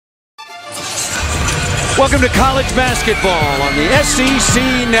Welcome to college basketball on the SEC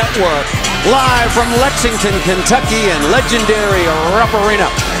Network. Live from Lexington, Kentucky and legendary Rupp Arena.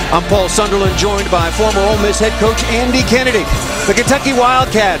 I'm Paul Sunderland, joined by former Ole Miss head coach Andy Kennedy. The Kentucky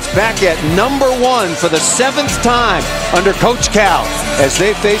Wildcats back at #1 for the 7th time under Coach Cal as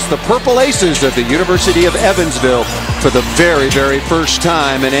they face the Purple Aces of the University of Evansville for the very, very first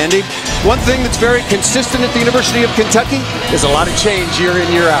time. And Andy, one thing that's very consistent at the University of Kentucky is a lot of change year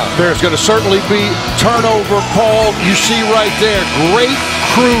in, year out. There's going to certainly be turnover, Paul. You see right there, great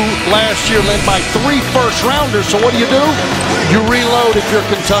crew last year led by 3 first-rounders. So what do? You reload if you're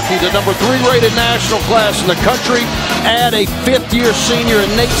Kentucky. The #3 rated national class in the country. Add a 5th-year senior in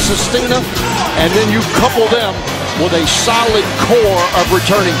Nate Sestina, and then you couple them with a solid core of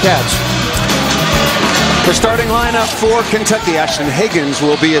returning cats. The starting lineup for Kentucky: Ashton Hagans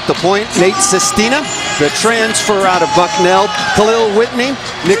will be at the point. Nate Sestina, the transfer out of Bucknell. Khalil Whitney.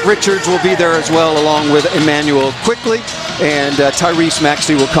 Nick Richards will be there as well, along with Emmanuel Quickly. And Tyrese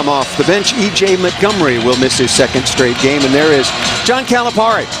Maxey will come off the bench. E.J. Montgomery will miss his 2nd straight game. And there is John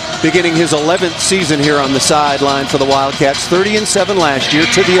Calipari, beginning his 11th season here on the sideline for the Wildcats. 30-7 last year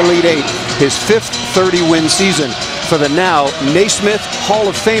to the Elite 8. His 5th 30-win season for the now Naismith Hall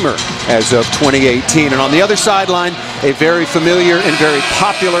of Famer as of 2018. And on the other sideline, a very familiar and very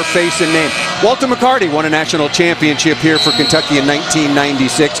popular face and name. Walter McCarty won a national championship here for Kentucky in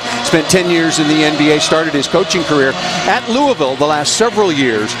 1996. Spent 10 years in the NBA, started his coaching career at Louisville the last several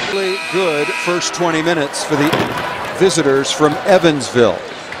years. Really good first 20 minutes for the visitors from Evansville,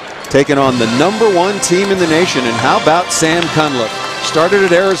 taking on the #1 team in the nation. And how about Sam Cunliffe? Started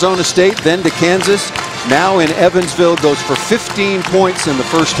at Arizona State, then to Kansas. Now in Evansville, goes for 15 points in the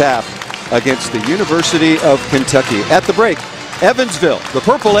first half against the University of Kentucky. At the break, Evansville, the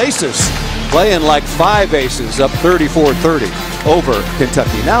Purple Aces, playing like 5 aces, up 34-30 over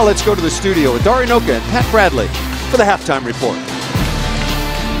Kentucky. Now let's go to the studio with Dari Noka and Pat Bradley for the halftime report.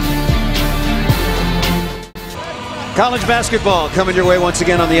 College basketball coming your way once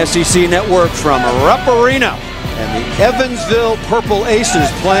again on the SEC Network from Rupp Arena. And the Evansville Purple Aces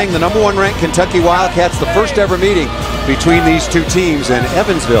playing the #1 ranked Kentucky Wildcats. The first ever meeting between these two teams, and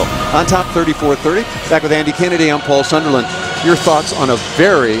Evansville on top 34-30. Back with Andy Kennedy, I'm Paul Sunderland. Your thoughts on a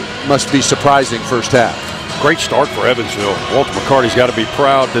very, must be surprising first half? Great start for Evansville. Walter McCarty's got to be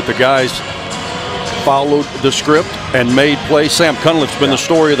proud that the guys followed the script and made plays. Sam Cunliffe's been the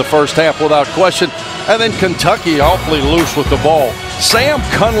story of the first half without question. And then Kentucky awfully loose with the ball. Sam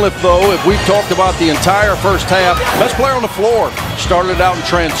Cunliffe, though, if we've talked about the entire first half, best player on the floor. Started out in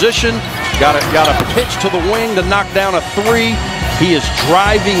transition, got a pitch to the wing to knock down a 3. He is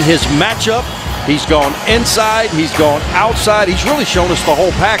driving his matchup. He's gone inside, he's gone outside. He's really shown us the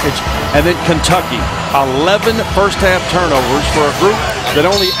whole package. And then Kentucky, 11 first half turnovers for a group that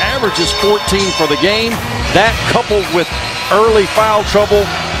only averages 14 for the game. That coupled with early foul trouble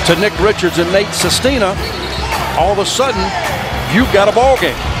to Nick Richards and Nate Sestina, all of a sudden, you've got a ball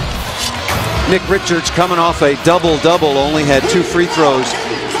game. Nick Richards coming off a double-double, only had 2 free throws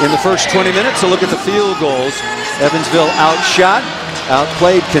in the first 20 minutes. So look at the field goals. Evansville outshot,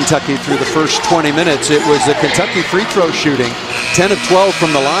 outplayed Kentucky through the first 20 minutes. It was the Kentucky free throw shooting, 10 of 12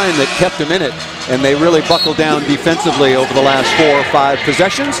 from the line, that kept them in it. And they really buckled down defensively over the last 4 or 5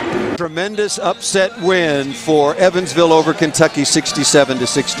 possessions. Tremendous upset win for Evansville over Kentucky,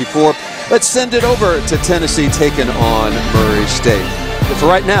 67-64. Let's send it over to Tennessee, taking on Murray State. But for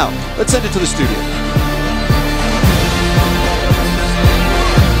right now, let's send it to the studio.